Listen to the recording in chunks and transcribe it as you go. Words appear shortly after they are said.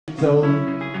told.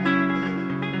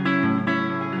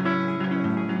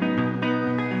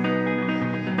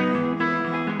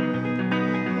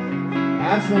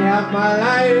 I've spent half my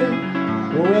life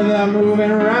with her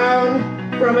moving around,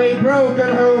 from a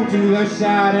broken home to the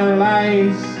shining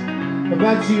lights.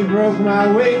 But you broke my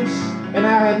wings and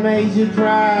I had made you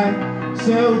cry.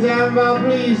 So damn well,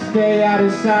 please stay out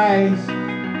of sight.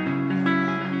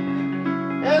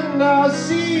 And I'll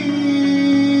see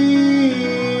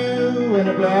you when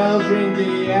the bells ring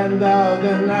the end of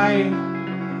the night.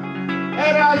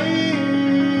 And I'll hear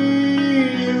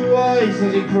your voice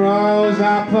as it crawls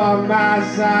up on my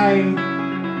side.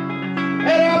 And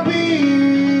I'll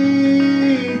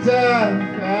be deaf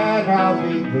and I'll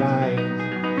be blind.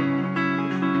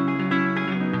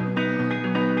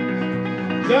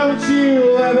 Don't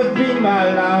you ever be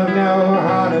my love, no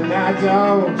harder now.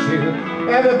 Don't you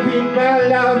ever be my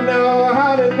love, no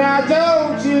harder now.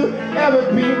 Don't you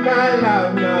ever be my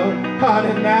love, no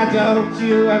harder now. Don't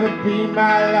you ever be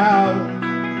my love.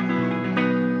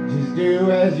 Just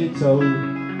do as you're told.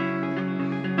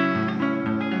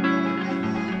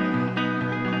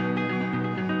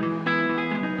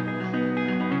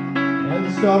 And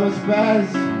the storm was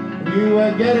past, and you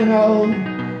were getting old.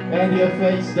 And your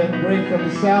face didn't break from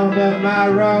the sound of my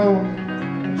roll.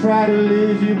 Try to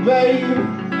lose you, babe,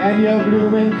 and your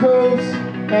blooming coats,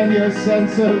 and your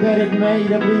sense of that it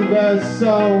made a bluebird's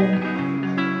song.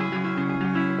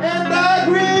 And I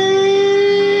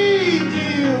greet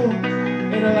you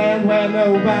in a land where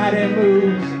nobody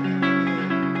moves,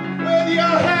 with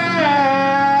your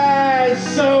hands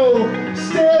so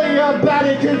still your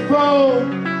body could fold.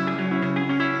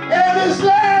 In this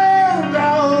land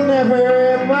I'll never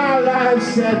in my life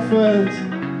set foot.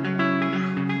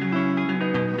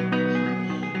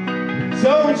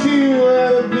 Don't you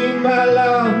ever be my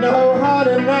love, no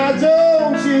harder now.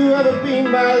 Don't you ever be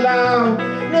my love,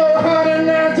 no harder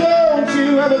now. Don't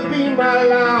you ever be my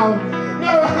love,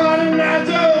 no harder now.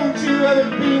 Don't you ever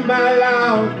be my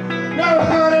love, no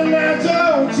harder now.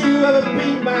 Don't you ever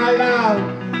be my love,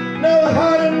 no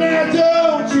harder now.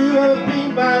 Don't you ever be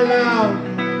my love,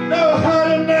 no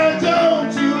harder now.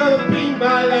 Don't you ever be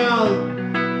my love.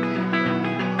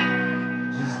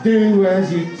 Just do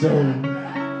as you're told.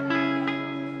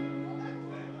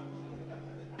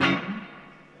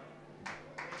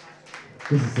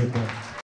 This is it, man.